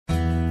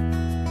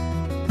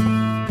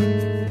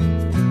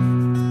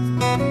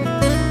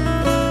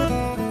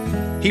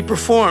He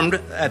performed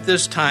at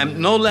this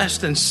time no less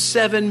than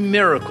 7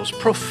 miracles,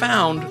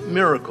 profound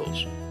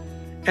miracles.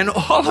 And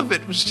all of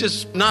it was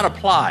just not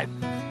applied.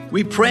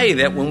 We pray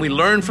that when we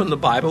learn from the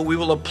Bible, we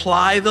will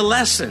apply the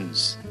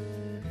lessons.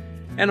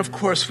 And of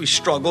course, we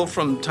struggle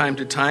from time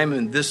to time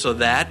in this or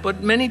that,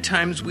 but many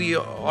times we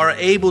are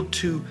able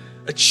to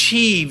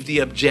achieve the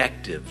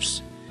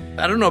objectives.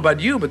 I don't know about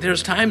you, but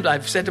there's times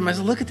I've said to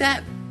myself, look at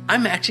that.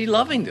 I'm actually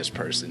loving this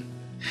person.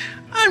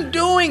 I'm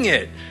doing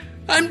it.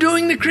 I'm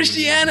doing the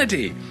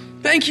Christianity.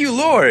 Thank you,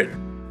 Lord.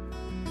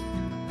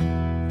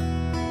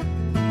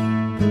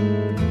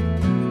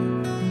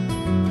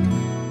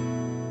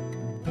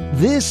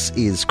 This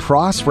is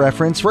Cross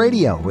Reference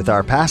Radio with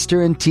our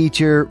pastor and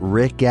teacher,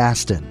 Rick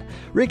Gaston.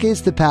 Rick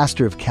is the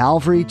pastor of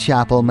Calvary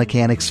Chapel,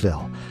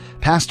 Mechanicsville.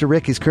 Pastor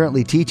Rick is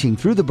currently teaching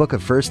through the book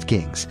of 1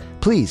 Kings.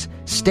 Please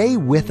stay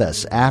with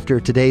us after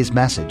today's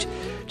message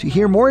to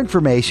hear more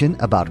information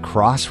about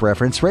Cross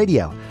Reference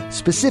Radio,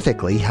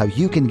 specifically how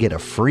you can get a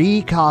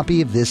free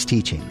copy of this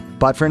teaching.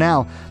 But for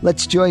now,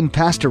 let's join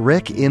Pastor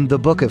Rick in the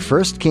book of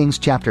 1 Kings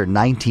chapter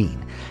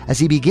 19 as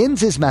he begins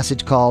his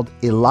message called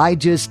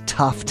Elijah's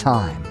Tough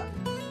Time.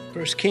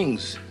 1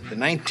 Kings, the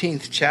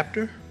 19th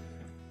chapter,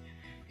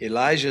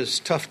 Elijah's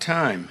tough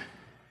time.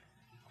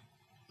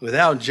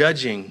 Without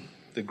judging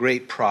the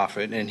great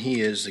prophet, and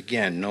he is,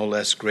 again, no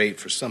less great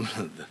for some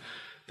of the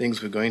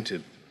things we're going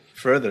to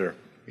further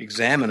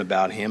examine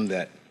about him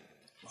that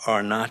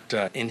are not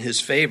in his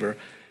favor.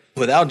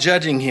 Without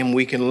judging him,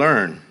 we can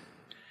learn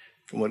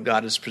from what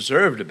God has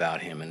preserved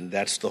about him, and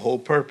that's the whole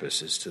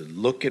purpose, is to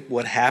look at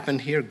what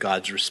happened here,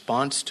 God's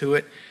response to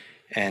it,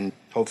 and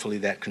hopefully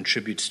that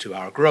contributes to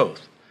our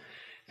growth.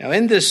 Now,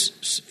 in this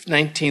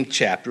 19th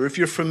chapter, if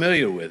you're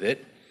familiar with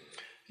it,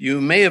 you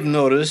may have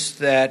noticed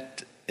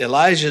that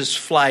Elijah's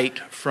flight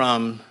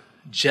from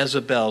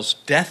Jezebel's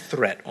death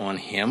threat on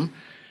him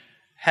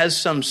has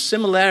some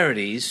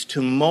similarities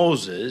to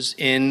Moses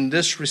in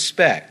this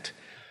respect.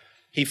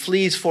 He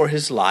flees for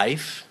his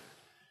life.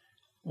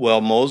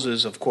 Well,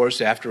 Moses, of course,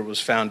 after it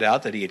was found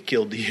out that he had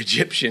killed the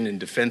Egyptian in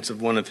defense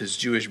of one of his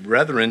Jewish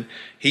brethren,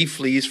 he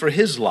flees for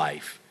his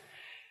life.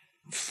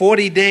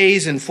 40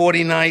 days and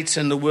 40 nights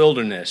in the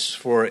wilderness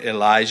for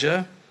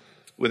Elijah,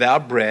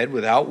 without bread,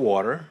 without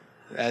water,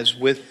 as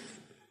with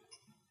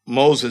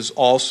Moses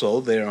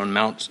also there on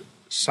Mount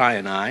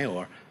Sinai,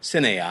 or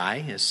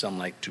Sinai, as some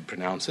like to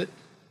pronounce it.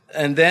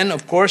 And then,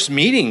 of course,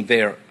 meeting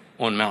there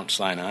on Mount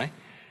Sinai.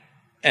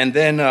 And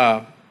then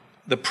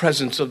the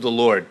presence of the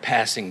Lord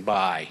passing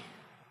by.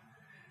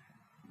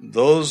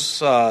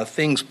 Those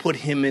things put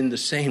him in the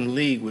same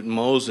league with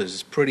Moses.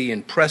 It's pretty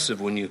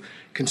impressive when you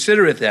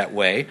consider it that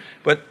way.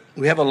 But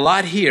we have a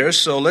lot here,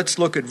 so let's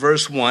look at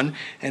verse 1.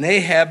 And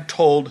Ahab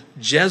told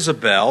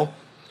Jezebel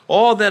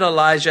all that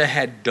Elijah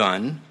had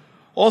done,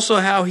 also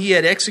how he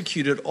had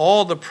executed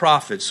all the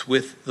prophets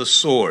with the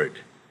sword.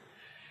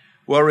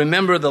 Well,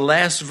 remember the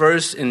last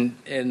verse in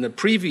the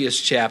previous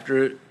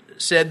chapter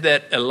said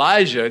that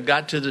Elijah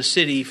got to the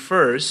city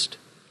first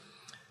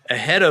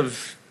ahead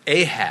of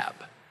Ahab.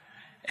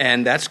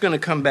 And that's going to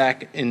come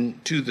back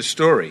into the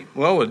story.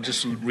 Well, we'll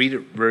just read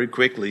it very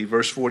quickly.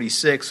 Verse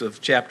 46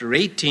 of chapter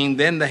 18,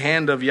 Then the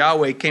hand of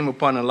Yahweh came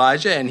upon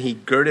Elijah, and he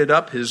girded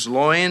up his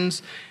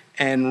loins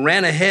and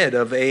ran ahead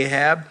of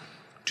Ahab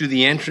to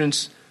the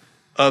entrance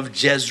of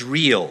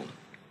Jezreel.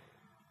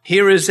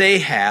 Here is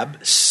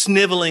Ahab,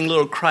 sniveling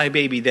little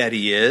crybaby that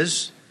he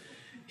is.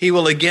 He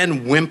will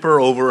again whimper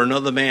over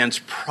another man's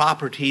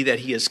property that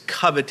he is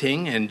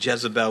coveting, and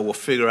Jezebel will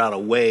figure out a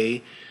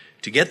way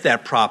to get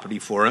that property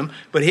for him.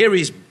 But here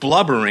he's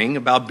blubbering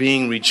about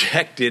being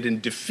rejected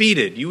and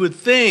defeated. You would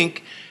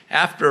think,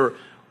 after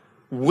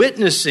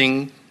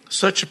witnessing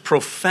such a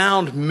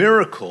profound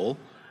miracle,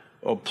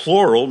 or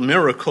plural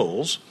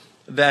miracles,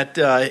 that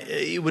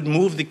it would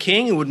move the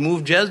king, it would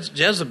move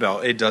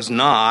Jezebel. It does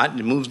not.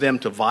 It moves them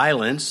to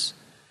violence.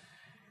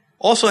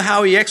 Also,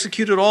 how he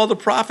executed all the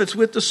prophets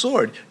with the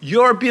sword.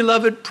 Your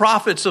beloved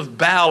prophets of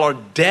Baal are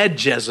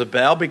dead,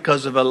 Jezebel,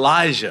 because of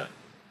Elijah.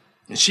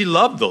 And she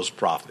loved those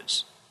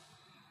prophets.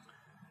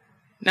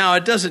 Now,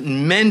 it doesn't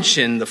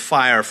mention the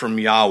fire from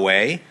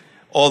Yahweh,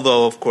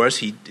 although, of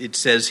course, it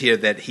says here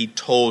that he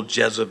told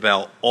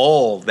Jezebel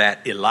all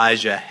that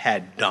Elijah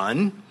had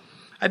done.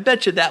 I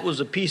bet you that was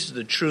a piece of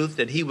the truth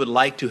that he would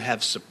like to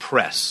have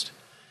suppressed.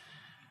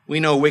 We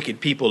know wicked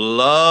people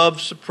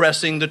love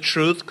suppressing the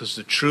truth because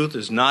the truth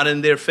is not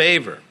in their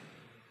favor.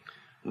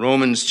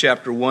 Romans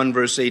chapter 1,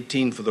 verse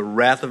 18, For the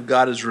wrath of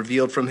God is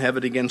revealed from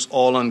heaven against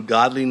all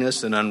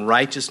ungodliness and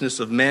unrighteousness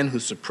of men who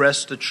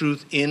suppress the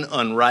truth in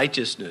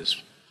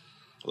unrighteousness.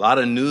 A lot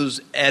of news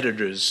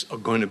editors are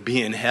going to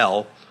be in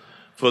hell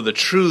for the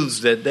truths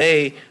that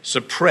they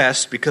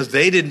suppressed because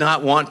they did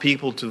not want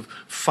people to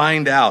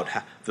find out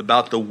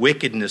about the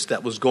wickedness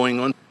that was going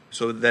on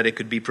so that it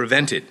could be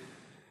prevented.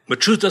 But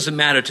truth doesn't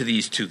matter to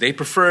these two. They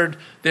preferred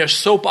their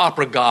soap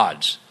opera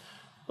gods.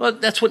 Well,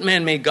 that's what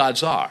man-made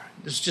gods are.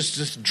 It's just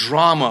this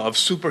drama of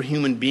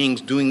superhuman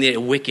beings doing their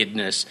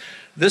wickedness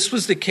this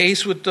was the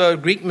case with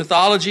Greek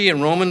mythology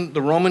and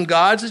the Roman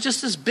gods. It's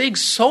just this big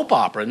soap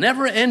opera,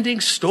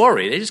 never-ending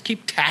story. They just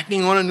keep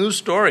tacking on a new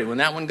story when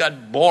that one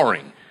got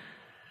boring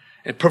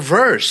and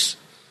perverse.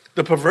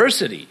 The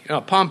perversity.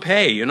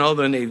 Pompeii,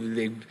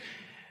 then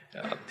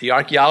the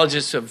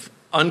archaeologists have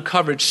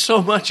uncovered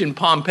so much in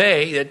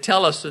Pompeii that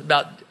tell us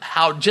about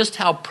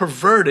how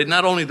perverted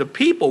not only the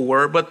people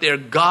were, but their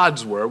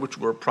gods were, which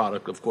were a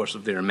product, of course,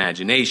 of their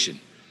imagination.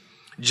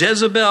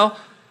 Jezebel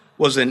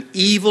was an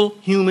evil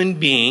human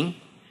being,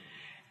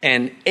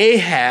 and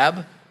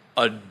Ahab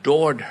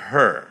adored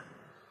her.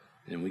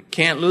 And we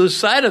can't lose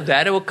sight of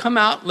that. It will come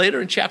out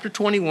later in chapter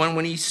 21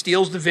 when he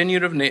steals the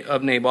vineyard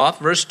of Naboth.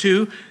 Verse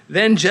 2,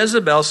 then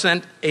Jezebel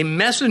sent a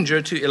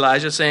messenger to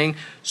Elijah saying,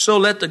 so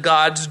let the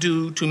gods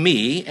do to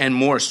me, and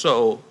more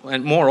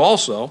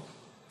also,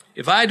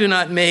 if I do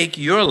not make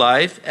your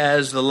life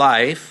as the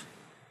life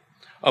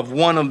of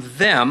one of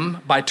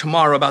them by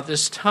tomorrow about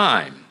this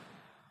time.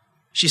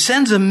 She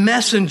sends a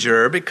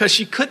messenger because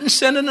she couldn't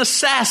send an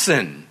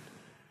assassin.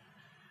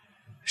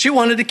 She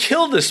wanted to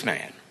kill this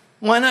man.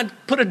 Why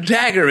not put a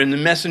dagger in the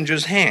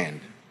messenger's hand?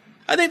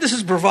 I think this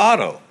is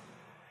bravado.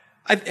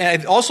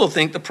 I also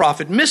think the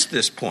prophet missed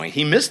this point.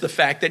 He missed the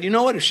fact that,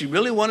 if she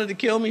really wanted to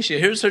kill me,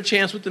 here's her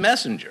chance with the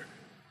messenger.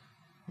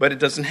 But it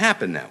doesn't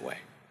happen that way.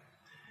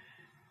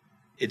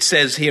 It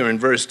says here in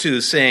verse 2,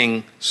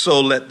 saying,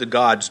 so let the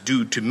gods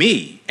do to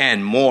me,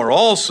 and more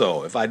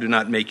also, if I do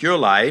not make your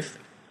life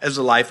as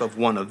the life of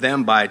one of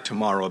them by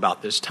tomorrow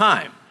about this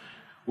time.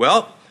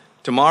 Well,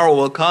 tomorrow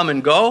will come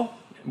and go.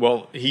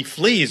 Well, he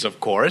flees, of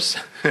course,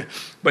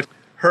 but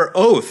her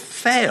oath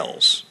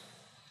fails.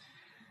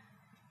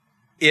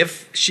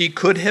 If she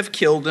could have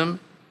killed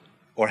him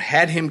or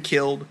had him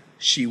killed,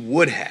 she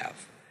would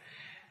have.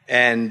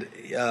 And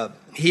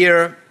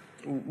here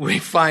we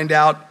find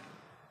out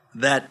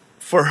that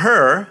for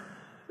her,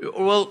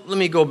 well, let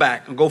me go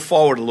back and go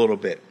forward a little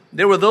bit.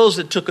 There were those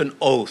that took an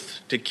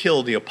oath to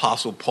kill the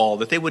Apostle Paul,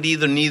 that they would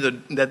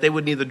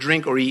neither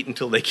drink or eat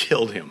until they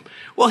killed him.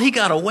 Well, he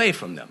got away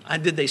from them.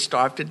 Did they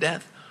starve to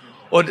death?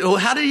 Or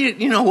how do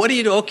what do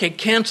you do? Okay,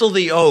 cancel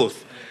the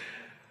oath.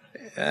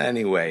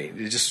 Anyway,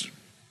 it just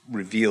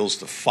reveals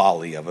the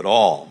folly of it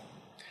all.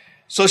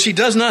 So she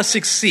does not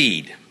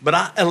succeed.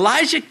 But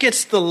Elijah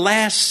gets the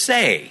last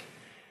say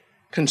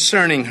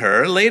concerning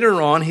her.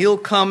 Later on, he'll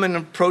come and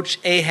approach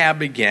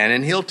Ahab again,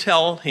 and he'll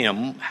tell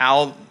him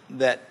how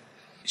that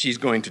she's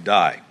going to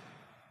die.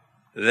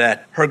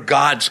 That her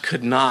gods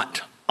could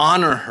not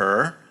honor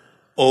her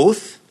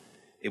oath.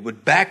 It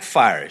would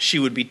backfire. She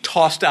would be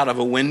tossed out of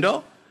a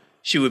window.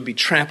 She would be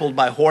trampled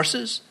by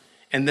horses,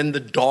 and then the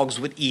dogs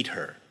would eat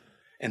her.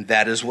 And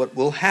that is what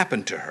will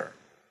happen to her.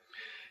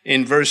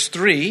 In verse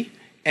 3,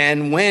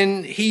 and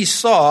when he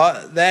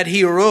saw that,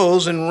 he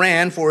arose and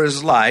ran for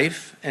his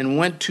life and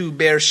went to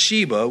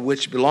Beersheba,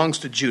 which belongs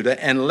to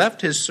Judah, and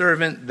left his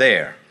servant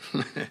there.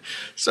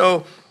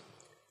 So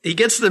he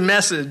gets the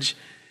message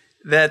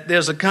that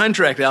there's a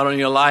contract out on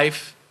your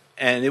life,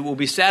 and it will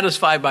be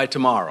satisfied by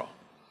tomorrow.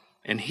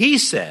 And he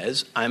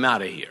says, I'm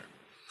out of here.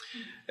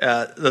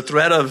 The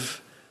threat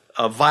of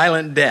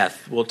violent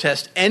death will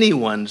test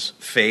anyone's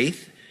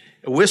faith.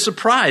 We're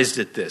surprised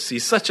at this.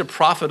 He's such a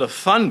prophet of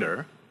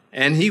thunder,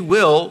 and he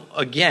will,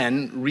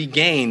 again,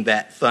 regain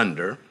that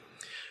thunder.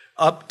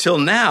 Up till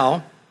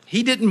now,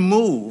 he didn't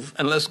move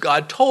unless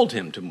God told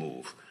him to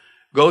move.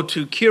 Go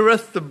to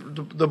Kerith,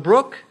 the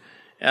brook,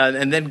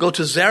 and then go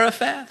to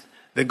Zarephath,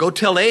 then go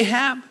tell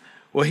Ahab.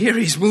 Well, here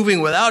he's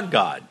moving without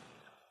God.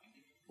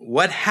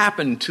 What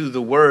happened to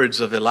the words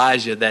of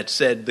Elijah that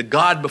said, the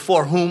God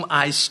before whom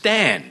I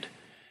stand,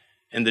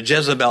 and the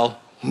Jezebel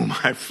whom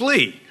I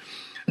flee?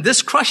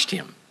 This crushed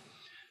him.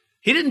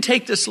 He didn't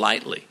take this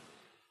lightly.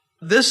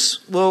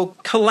 This will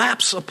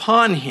collapse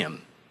upon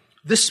him.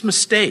 This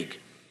mistake.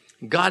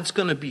 God's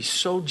going to be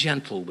so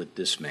gentle with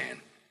this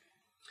man.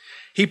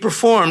 He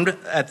performed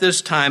at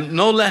this time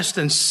no less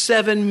than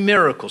 7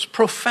 miracles,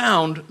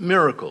 profound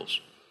miracles.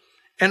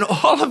 And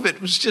all of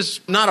it was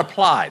just not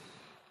applied.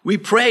 We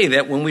pray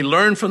that when we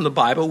learn from the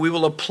Bible, we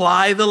will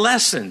apply the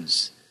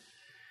lessons.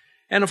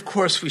 And of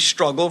course, we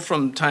struggle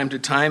from time to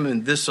time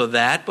in this or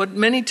that, but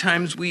many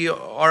times we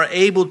are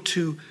able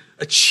to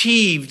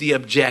achieve the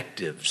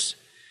objectives.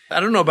 I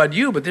don't know about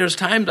you, but there's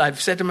times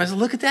I've said to myself,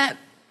 look at that.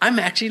 I'm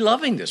actually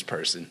loving this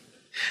person.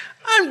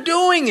 I'm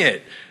doing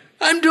it.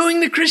 I'm doing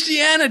the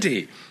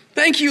Christianity.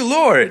 Thank you,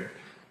 Lord.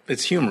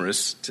 It's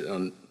humorous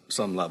on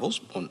some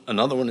levels.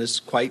 Another one is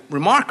quite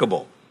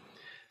remarkable.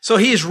 So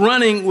he's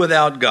running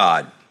without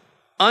God.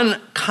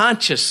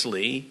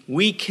 Unconsciously,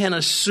 we can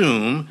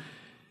assume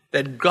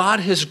that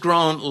God has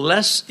grown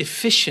less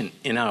efficient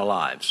in our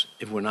lives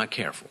if we're not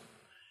careful.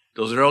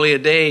 Those earlier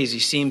days, he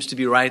seems to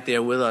be right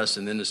there with us,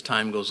 and then as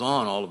time goes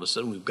on, all of a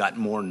sudden we've got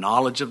more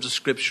knowledge of the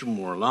Scripture,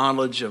 more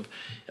knowledge of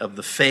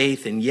the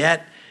faith, and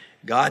yet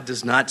God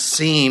does not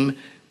seem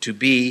to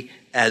be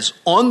as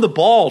on the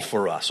ball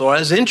for us or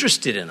as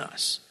interested in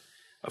us.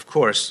 Of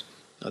course,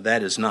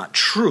 that is not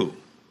true.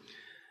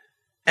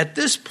 At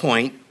this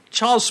point,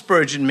 Charles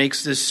Spurgeon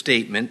makes this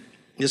statement,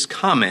 this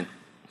comment,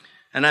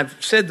 And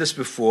I've said this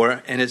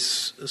before, and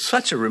it's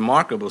such a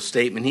remarkable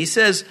statement. He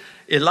says,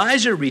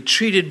 Elijah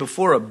retreated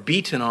before a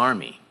beaten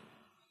army.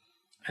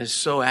 It's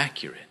so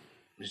accurate.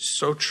 It's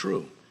so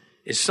true.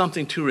 It's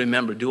something to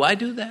remember. Do I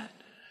do that?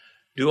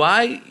 Do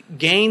I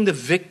gain the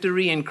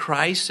victory in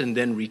Christ and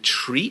then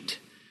retreat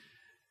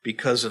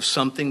because of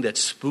something that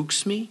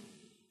spooks me?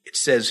 It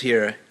says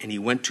here, and he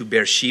went to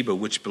Beersheba,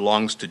 which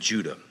belongs to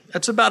Judah.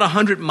 That's about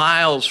 100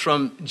 miles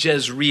from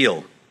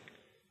Jezreel.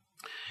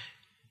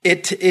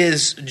 It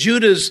is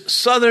Judah's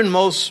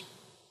southernmost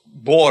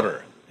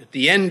border, at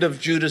the end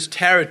of Judah's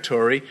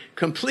territory,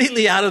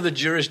 completely out of the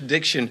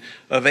jurisdiction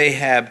of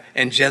Ahab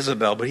and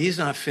Jezebel. But he's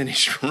not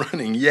finished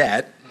running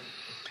yet.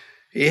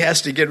 He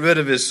has to get rid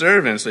of his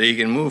servant so he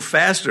can move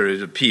faster,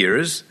 it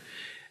appears.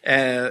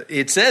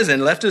 It says,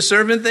 and left his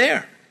servant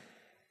there.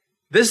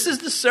 This is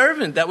the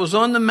servant that was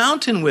on the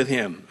mountain with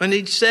him. And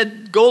he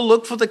said, go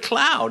look for the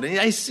cloud. And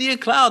I see a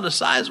cloud the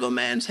size of a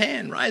man's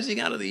hand rising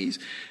out of the east.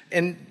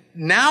 And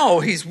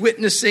now he's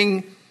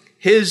witnessing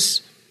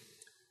his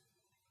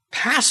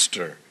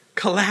pastor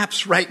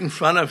collapse right in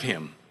front of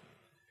him.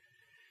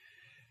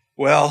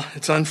 Well,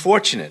 it's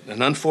unfortunate,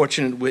 an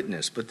unfortunate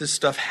witness, but this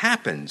stuff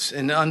happens.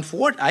 And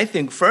I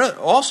think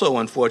also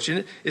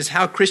unfortunate is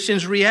how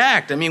Christians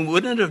react. I mean,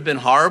 wouldn't it have been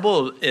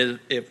horrible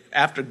if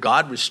after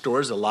God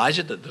restores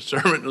Elijah that the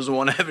servant doesn't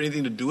want to have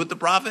anything to do with the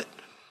prophet?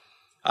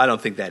 I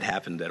don't think that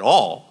happened at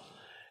all.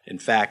 In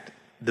fact,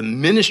 the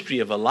ministry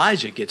of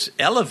Elijah gets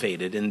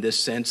elevated in this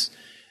sense.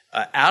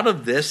 Out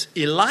of this,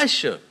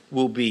 Elisha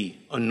will be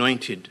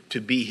anointed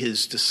to be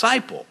his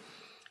disciple.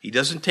 He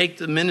doesn't take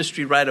the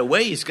ministry right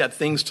away. He's got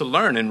things to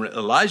learn. And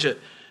Elijah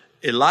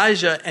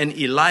and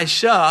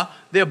Elisha,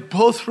 they're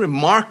both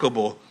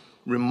remarkable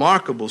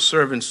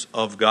servants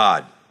of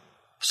God.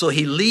 So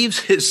he leaves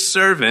his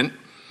servant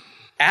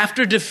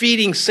after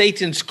defeating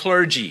Satan's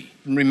clergy.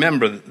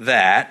 Remember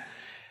that.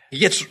 He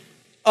gets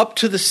up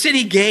to the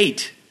city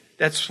gate.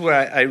 That's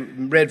where I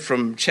read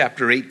from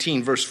chapter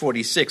 18, verse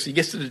 46. He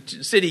gets to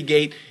the city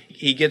gate.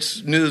 He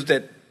gets news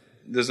that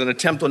there's an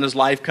attempt on his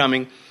life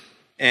coming,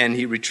 and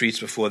he retreats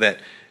before that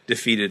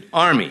defeated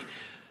army.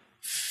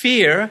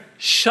 Fear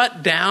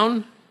shut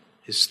down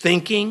his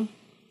thinking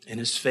and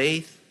his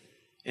faith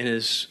and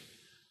his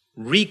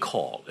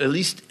recall, at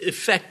least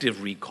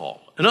effective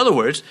recall. In other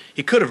words,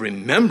 he could have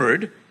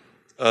remembered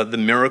the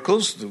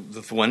miracles,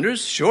 the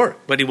wonders, sure,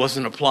 but he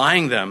wasn't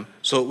applying them,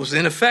 so it was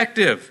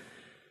ineffective.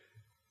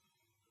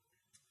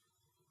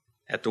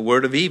 At the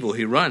word of evil,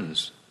 he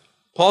runs.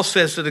 Paul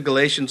says to the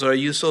Galatians, are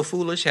you so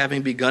foolish?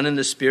 Having begun in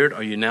the spirit,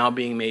 are you now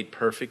being made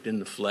perfect in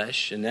the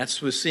flesh? And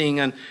that's we're seeing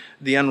on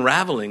the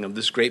unraveling of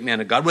this great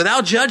man of God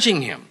without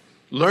judging him,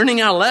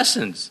 learning our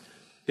lessons.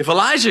 If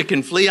Elijah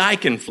can flee, I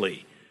can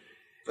flee.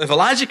 If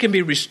Elijah can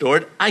be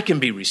restored, I can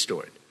be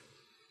restored.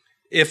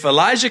 If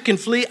Elijah can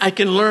flee, I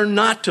can learn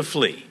not to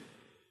flee.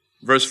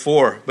 Verse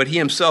 4, but he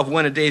himself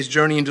went a day's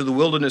journey into the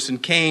wilderness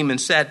and came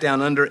and sat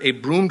down under a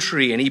broom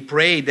tree, and he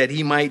prayed that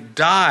he might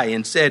die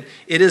and said,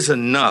 it is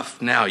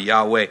enough now,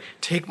 Yahweh,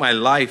 take my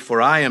life,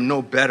 for I am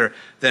no better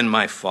than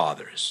my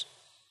fathers.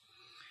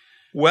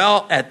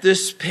 Well, at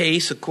this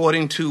pace,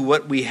 according to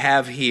what we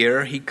have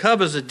here, he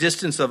covers a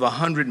distance of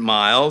 100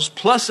 miles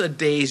plus a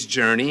day's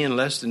journey in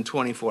less than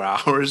 24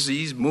 hours.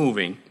 He's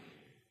moving.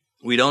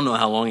 We don't know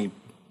how long he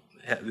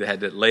had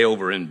that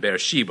layover in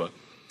Beersheba.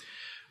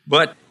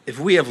 But if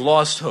we have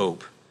lost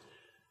hope,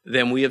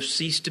 then we have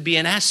ceased to be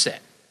an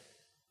asset.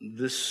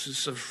 This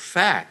is a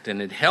fact,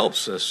 and it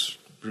helps us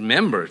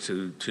remember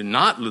to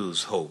not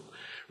lose hope,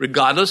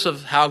 regardless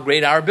of how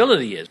great our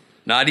ability is.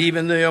 Not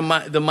even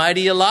the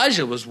mighty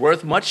Elijah was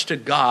worth much to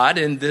God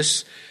in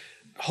this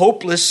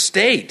hopeless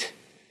state.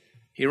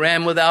 He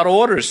ran without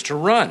orders to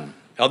run.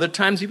 Other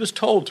times he was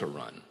told to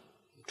run,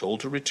 told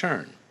to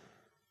return.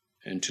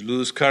 And to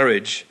lose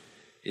courage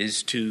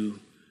is to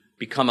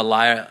become a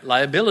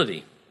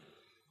liability.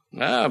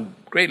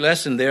 Great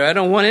lesson there. I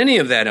don't want any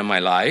of that in my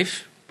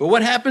life. But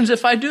what happens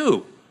if I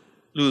do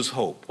lose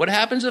hope? What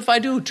happens if I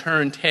do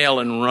turn tail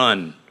and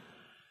run?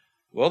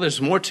 Well,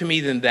 there's more to me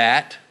than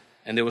that,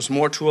 and there was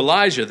more to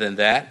Elijah than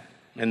that,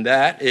 and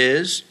that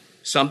is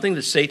something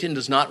that Satan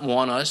does not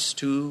want us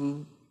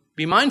to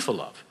be mindful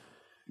of.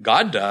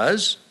 God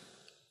does.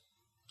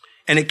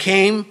 And he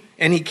came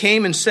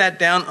and sat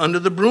down under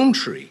the broom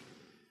tree.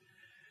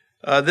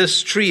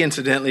 This tree,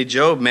 incidentally,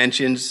 Job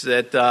mentions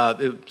that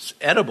it's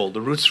edible.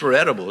 The roots were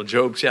edible.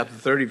 Job chapter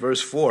 30,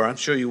 verse 4. I'm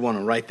sure you want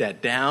to write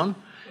that down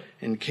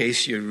in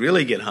case you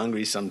really get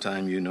hungry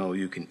sometime. You know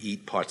you can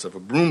eat parts of a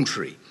broom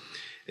tree.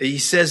 He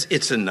says,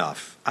 it's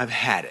enough. I've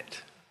had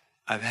it.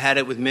 I've had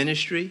it with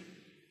ministry.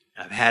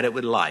 I've had it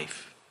with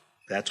life.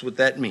 That's what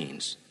that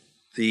means.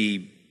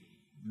 The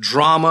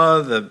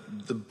drama,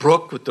 the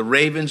brook with the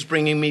ravens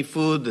bringing me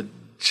food, the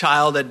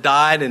child that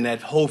died and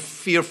that whole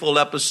fearful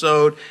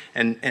episode,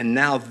 and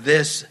now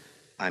this,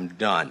 I'm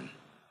done.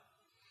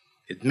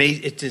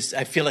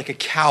 I feel like a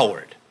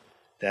coward.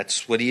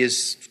 That's what he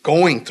is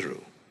going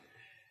through.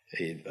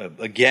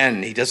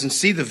 Again, he doesn't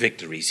see the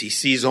victories. He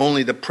sees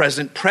only the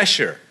present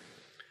pressure.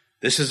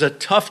 This is a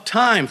tough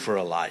time for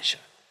Elijah.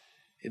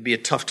 It'd be a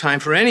tough time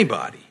for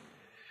anybody.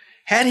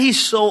 Had he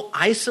so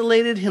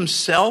isolated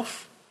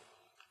himself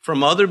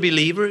from other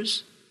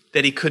believers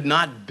that he could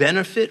not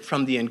benefit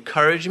from the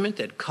encouragement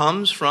that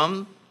comes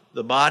from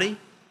the body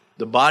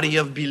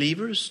of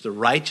believers, the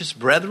righteous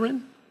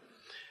brethren?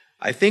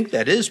 I think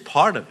that is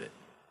part of it.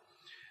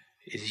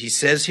 He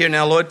says here,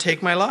 now, Lord,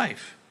 take my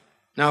life.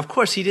 Now, of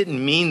course, he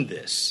didn't mean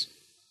this,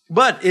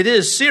 but it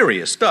is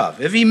serious stuff.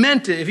 If he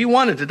meant it, if he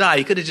wanted to die,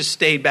 he could have just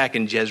stayed back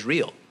in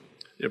Jezreel.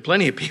 There are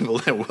plenty of people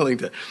that are willing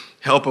to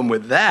help him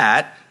with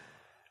that.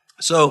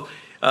 So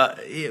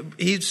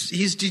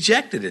he's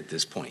dejected at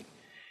this point.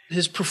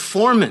 His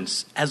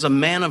performance as a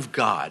man of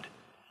God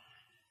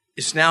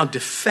is now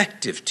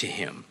defective to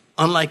him,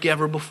 unlike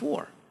ever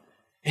before.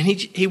 And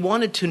he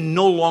wanted to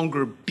no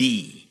longer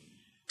be,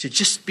 to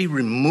just be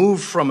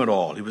removed from it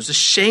all. He was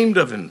ashamed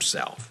of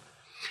himself.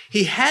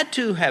 He had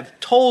to have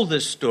told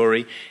this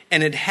story,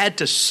 and it had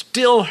to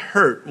still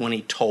hurt when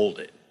he told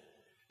it.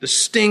 The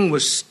sting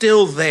was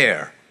still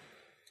there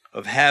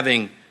of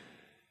having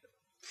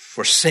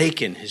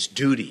forsaken his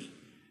duty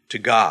to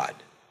God.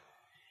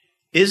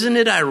 Isn't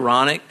it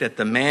ironic that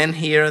the man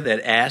here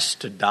that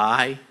asked to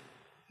die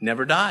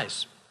never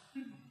dies?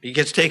 He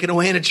gets taken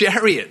away in a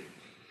chariot.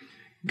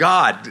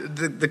 God,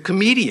 the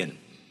comedian,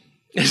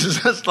 is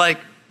just like,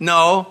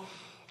 no,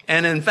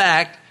 and in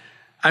fact,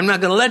 I'm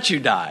not going to let you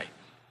die.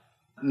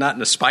 Not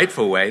in a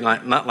spiteful way,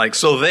 not like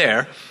so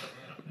there,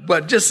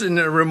 but just in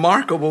a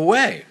remarkable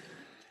way.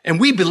 And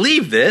we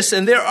believe this,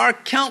 and there are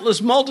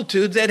countless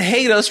multitudes that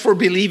hate us for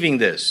believing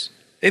this.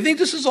 They think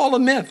this is all a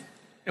myth.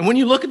 And when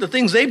you look at the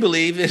things they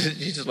believe, it's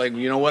just like,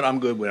 you know what, I'm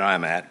good where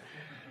I'm at.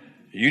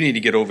 You need to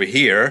get over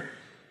here.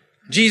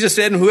 Jesus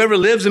said, and whoever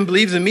lives and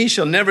believes in me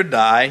shall never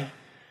die.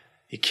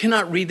 You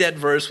cannot read that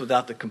verse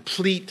without the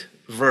complete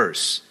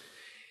verse,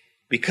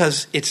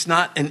 because it's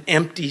not an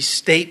empty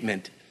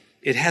statement.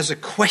 It has a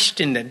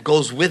question that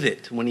goes with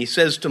it. When he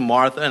says to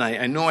Martha, and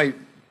I know at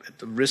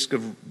the risk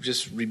of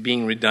just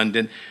being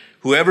redundant,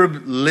 whoever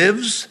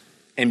lives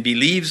and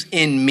believes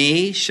in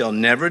me shall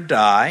never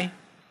die.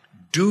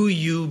 Do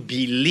you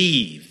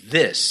believe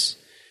this?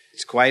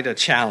 It's quite a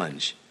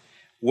challenge.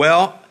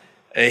 Well,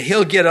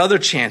 he'll get other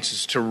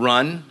chances to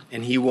run,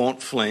 and he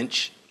won't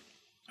flinch.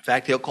 In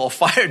fact, he'll call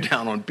fire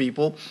down on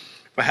people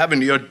for having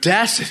the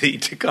audacity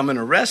to come and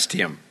arrest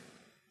him.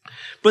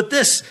 But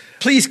this,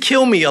 please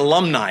kill me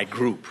alumni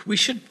group, we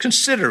should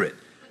consider it.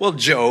 Well,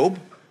 Job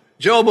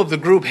of the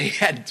group, he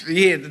had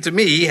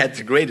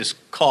the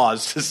greatest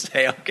cause to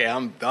say, okay,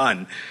 I'm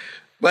done.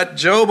 But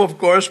Job, of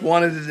course,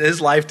 wanted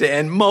his life to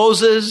end.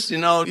 Moses,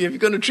 if you're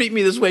going to treat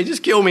me this way,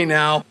 just kill me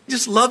now.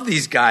 Just love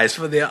these guys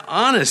for their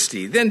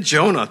honesty. Then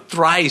Jonah,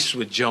 thrice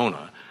with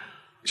Jonah.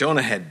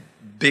 Jonah had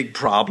big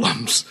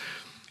problems.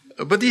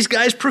 But these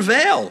guys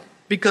prevail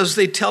because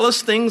they tell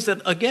us things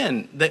that,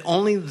 again,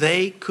 only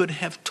they could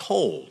have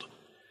told.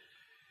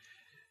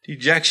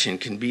 Dejection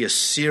can be a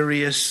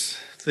serious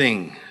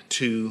thing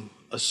to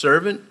a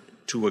servant,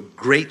 to a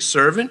great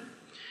servant,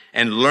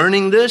 and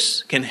learning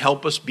this can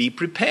help us be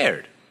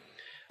prepared.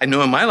 I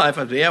know in my life,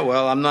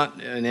 I'm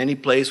not in any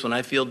place when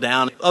I feel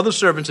down. Other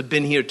servants have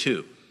been here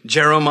too.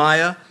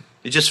 Jeremiah,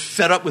 he just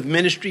fed up with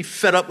ministry,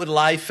 fed up with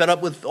life, fed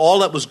up with all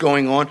that was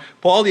going on.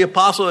 Paul the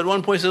apostle at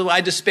one point said, I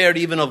despaired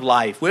even of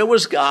life. Where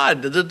was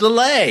God? The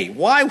delay.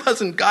 Why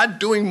wasn't God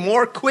doing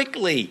more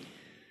quickly?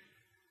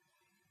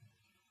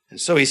 And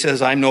so he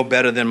says, I'm no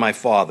better than my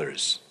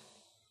fathers.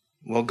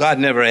 Well, God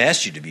never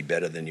asked you to be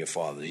better than your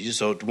fathers. He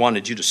just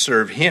wanted you to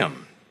serve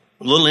him.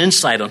 A little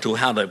insight onto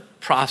how the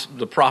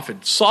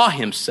prophet saw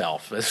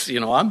himself as,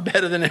 I'm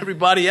better than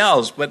everybody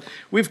else. But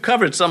we've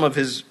covered some of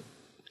his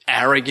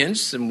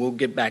arrogance, and we'll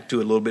get back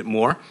to it a little bit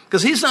more,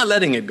 because he's not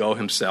letting it go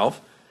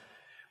himself.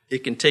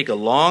 It can take a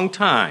long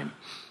time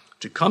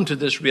to come to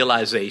this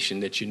realization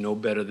that you know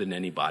better than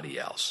anybody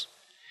else.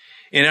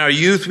 In our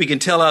youth, we can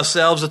tell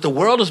ourselves that the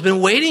world has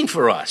been waiting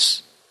for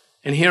us,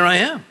 and here I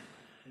am.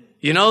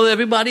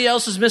 Everybody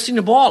else is missing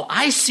the ball.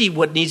 I see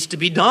what needs to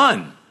be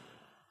done.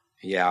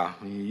 Yeah,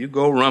 you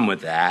go run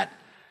with that.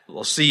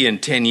 We'll see you in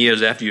 10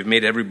 years after you've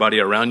made everybody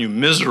around you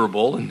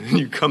miserable, and then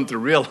you come to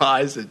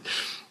realize that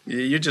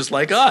you're just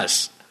like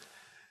us.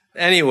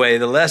 Anyway,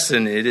 the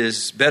lesson, it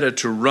is better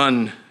to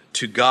run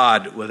to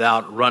God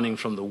without running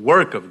from the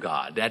work of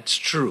God. That's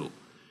true.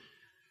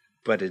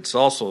 But it's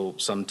also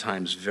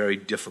sometimes very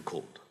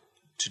difficult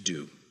to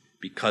do,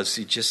 because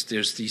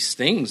there's these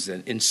things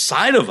that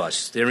inside of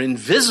us, they're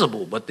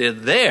invisible, but they're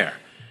there.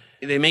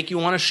 They make you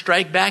want to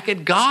strike back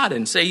at God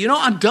and say,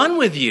 I'm done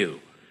with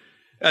you.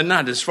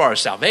 Not as far as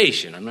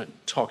salvation. I'm not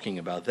talking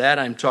about that.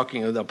 I'm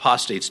talking about the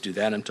apostates do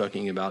that. I'm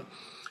talking about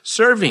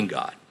serving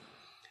God.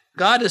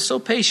 God is so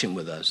patient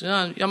with us.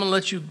 I'm going to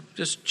let you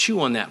just chew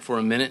on that for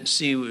a minute and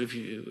see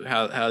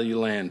how you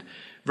land.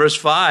 Verse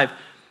 5,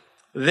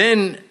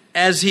 then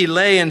as he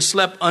lay and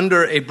slept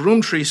under a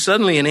broom tree,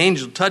 suddenly an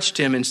angel touched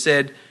him and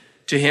said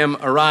to him,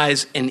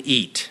 arise and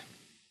eat.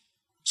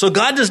 So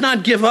God does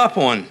not give up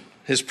on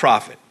his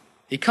prophet.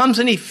 He comes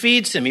and he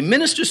feeds him. He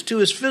ministers to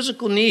his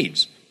physical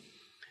needs.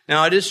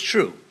 Now, it is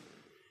true.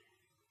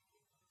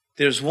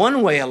 There's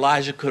one way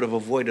Elijah could have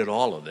avoided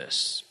all of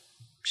this.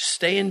 Just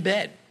stay in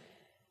bed.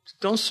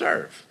 Don't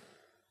serve.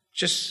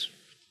 Just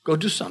go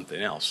do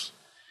something else.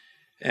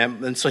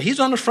 And so he's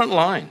on the front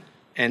line.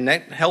 And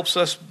that helps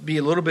us be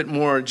a little bit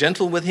more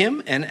gentle with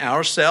him and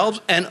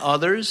ourselves and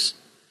others.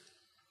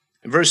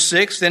 In verse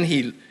 6, then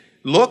he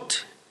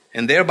looked,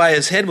 and there by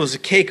his head was a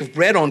cake of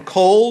bread on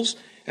coals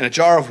and a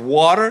jar of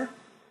water.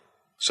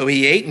 So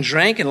he ate and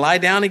drank and lay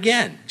down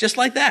again, just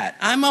like that.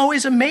 I'm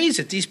always amazed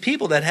at these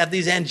people that have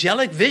these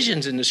angelic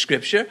visions in the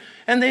scripture,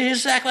 and they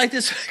just act like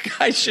this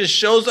guy just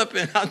shows up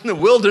out in the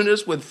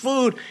wilderness with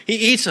food. He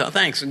eats,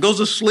 thanks, and goes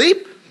to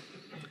sleep.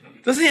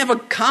 Doesn't he have a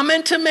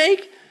comment to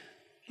make?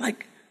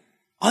 Like,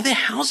 are there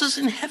houses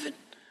in heaven?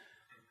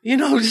 You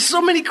know, there's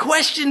so many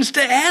questions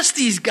to ask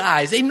these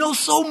guys. They know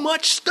so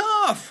much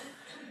stuff.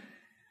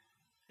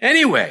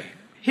 Anyway,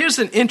 here's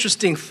an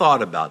interesting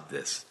thought about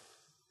this.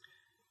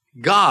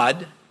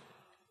 God,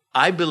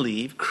 I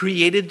believe,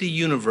 created the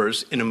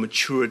universe in a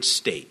matured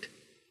state.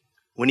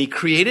 When he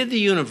created the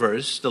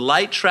universe, the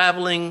light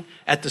traveling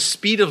at the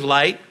speed of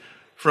light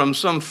from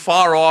some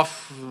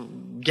far-off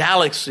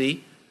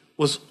galaxy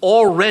was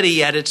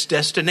already at its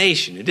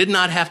destination. It did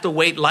not have to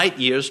wait light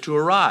years to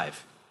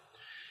arrive.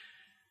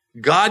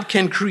 God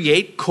can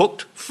create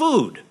cooked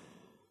food.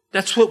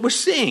 That's what we're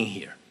seeing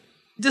here.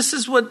 This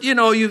is what,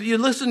 you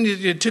listen,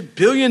 it took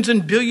billions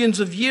and billions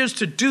of years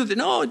to do that.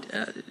 No,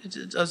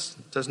 it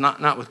does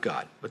not with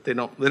God. But they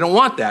don't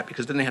want that,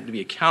 because then they have to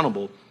be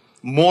accountable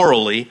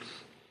morally,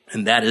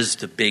 and that is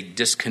the big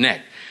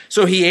disconnect.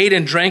 So he ate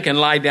and drank and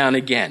lied down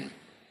again.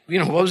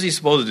 What was he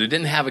supposed to do?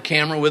 Didn't have a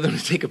camera with him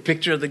to take a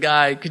picture of the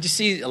guy? Could you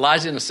see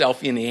Elijah in a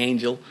selfie and the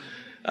angel?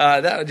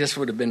 That just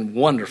would have been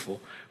wonderful,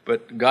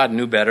 but God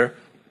knew better.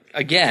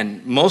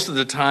 Again, most of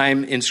the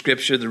time in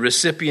Scripture, the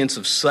recipients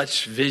of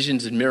such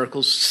visions and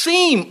miracles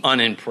seem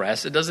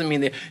unimpressed. It doesn't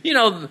mean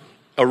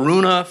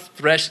Aruna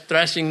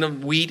threshing the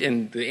wheat,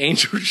 and the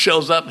angel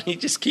shows up and he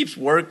just keeps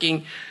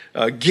working.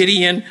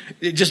 Gideon,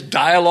 just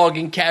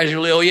dialoguing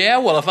casually. Oh yeah,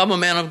 well, if I'm a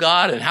man of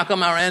God, and how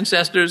come our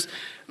ancestors,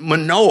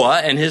 Manoah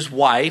and his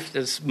wife,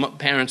 the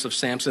parents of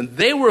Samson,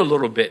 they were a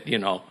little bit,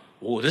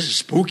 oh, this is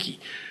spooky.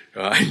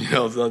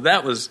 So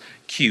that was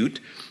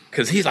cute.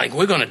 Because he's like,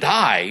 we're going to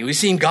die. We've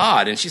seen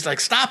God. And she's like,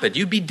 stop it.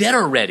 You'd be dead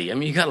already. I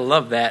mean, you got to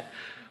love that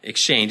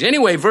exchange.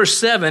 Anyway, verse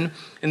 7,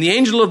 and the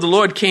angel of the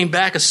Lord came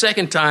back a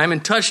second time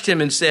and touched him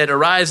and said,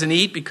 arise and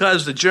eat,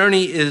 because the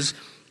journey is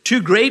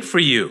too great for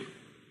you.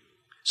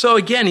 So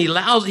again, he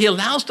allows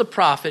the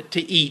prophet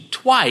to eat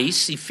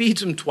twice. He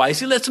feeds him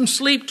twice. He lets him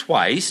sleep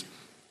twice.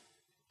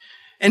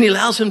 And he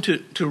allows him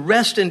to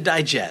rest and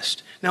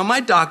digest. Now,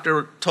 my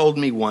doctor told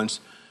me once,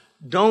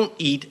 don't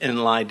eat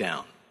and lie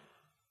down.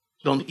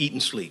 Don't eat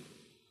and sleep.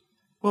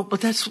 Well,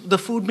 but the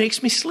food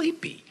makes me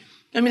sleepy.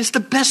 I mean, it's the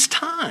best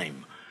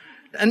time.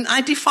 And I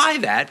defy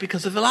that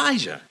because of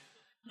Elijah.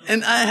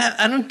 And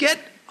I don't get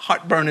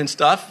heartburn and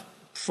stuff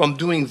from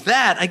doing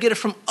that. I get it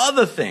from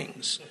other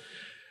things.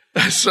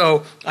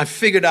 So I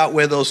figured out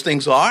where those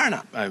things are, and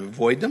I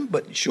avoid them.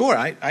 But sure,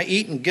 I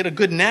eat and get a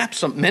good nap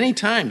many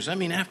times. I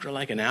mean, after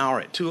like an hour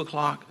at 2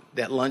 o'clock,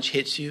 that lunch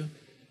hits you.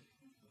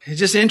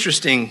 It's just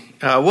interesting.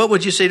 What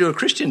would you say to a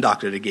Christian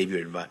doctor that gave you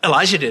advice?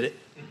 Elijah did it.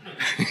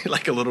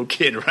 Like a little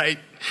kid, right?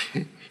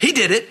 He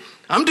did it.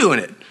 I'm doing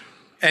it.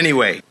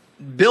 Anyway,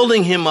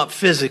 building him up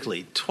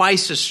physically,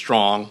 twice as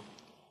strong,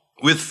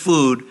 with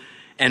food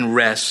and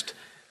rest,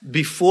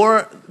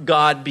 before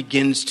God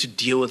begins to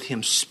deal with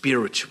him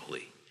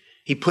spiritually.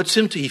 He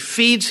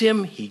feeds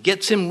him, he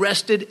gets him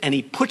rested, and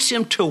he puts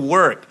him to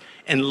work.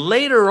 And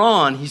later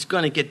on, he's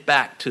going to get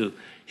back to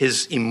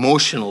his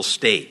emotional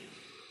state.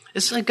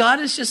 It's like God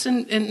is just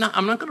I'm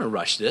not going to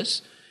rush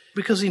this,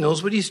 because he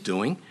knows what he's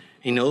doing.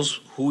 He knows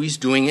who he's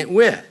doing it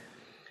with.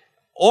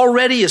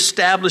 Already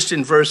established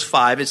in verse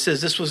 5, it says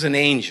this was an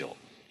angel.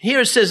 Here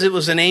it says it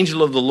was an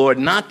angel of the Lord,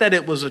 not that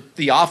it was a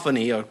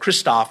theophany or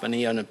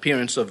Christophany, an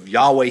appearance of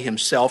Yahweh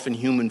himself in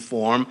human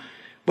form,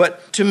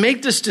 but to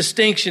make this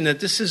distinction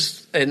that this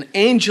is an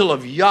angel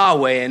of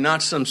Yahweh and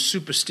not some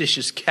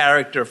superstitious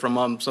character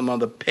from some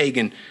other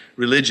pagan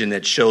religion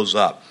that shows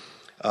up.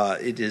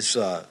 It is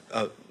a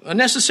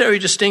necessary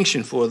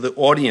distinction for the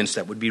audience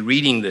that would be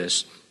reading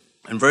this.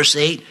 In verse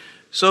 8,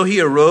 so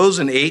he arose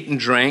and ate and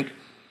drank,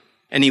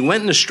 and he went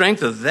in the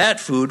strength of that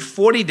food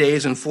 40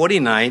 days and 40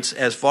 nights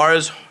as far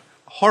as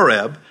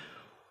Horeb,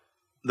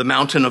 the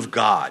mountain of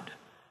God.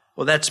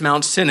 Well, that's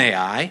Mount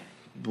Sinai,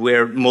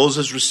 where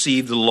Moses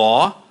received the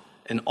law,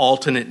 an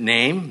alternate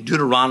name.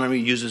 Deuteronomy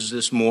uses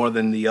this more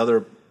than the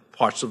other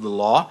parts of the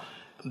law.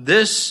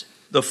 This,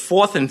 the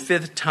fourth and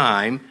fifth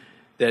time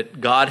that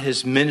God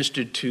has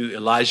ministered to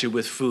Elijah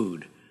with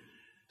food.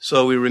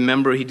 So we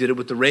remember he did it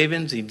with the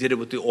ravens, he did it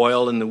with the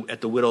oil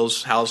at the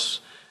widow's house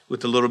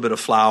with a little bit of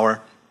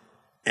flour,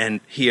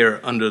 and here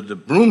under the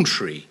broom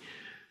tree.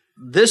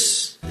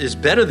 This is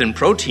better than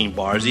protein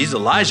bars. These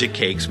Elijah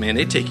cakes, man,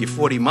 they take you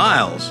 40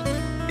 miles.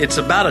 It's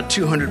about a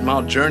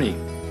 200-mile journey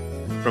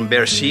from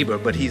Beersheba,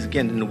 but he's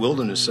again in the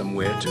wilderness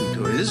somewhere.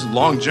 This is a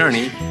long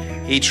journey.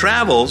 He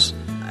travels.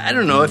 I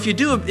don't know, if you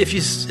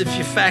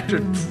factor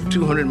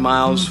 200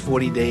 miles,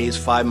 40 days,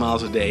 5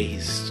 miles a day,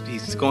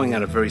 he's going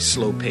at a very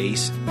slow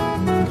pace.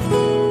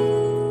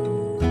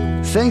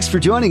 Thanks for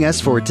joining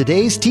us for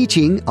today's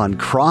teaching on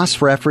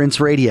Cross Reference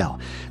Radio.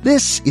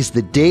 This is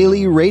the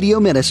daily radio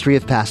ministry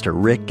of Pastor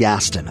Rick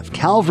Gaston of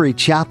Calvary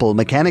Chapel,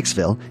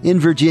 Mechanicsville in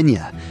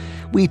Virginia.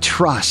 We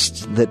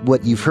trust that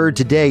what you've heard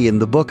today in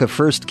the book of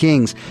 1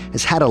 Kings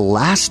has had a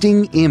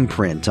lasting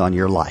imprint on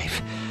your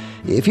life.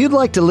 If you'd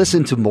like to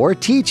listen to more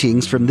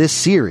teachings from this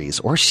series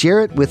or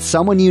share it with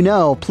someone you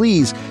know,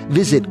 please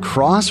visit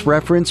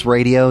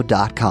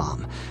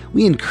crossreferenceradio.com.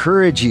 We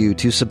encourage you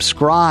to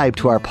subscribe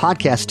to our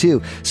podcast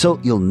too, so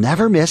you'll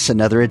never miss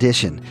another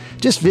edition.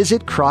 Just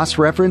visit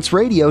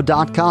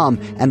crossreferenceradio.com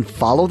and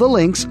follow the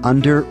links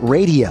under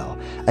radio.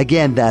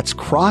 Again, that's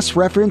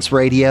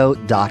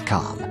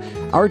crossreferenceradio.com.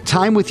 Our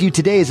time with you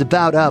today is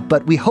about up,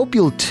 but we hope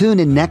you'll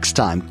tune in next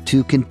time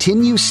to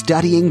continue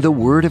studying the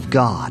Word of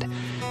God.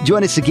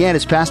 Join us again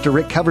as Pastor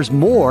Rick covers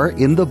more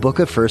in the book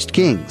of 1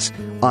 Kings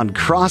on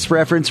Cross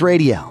Reference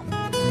Radio.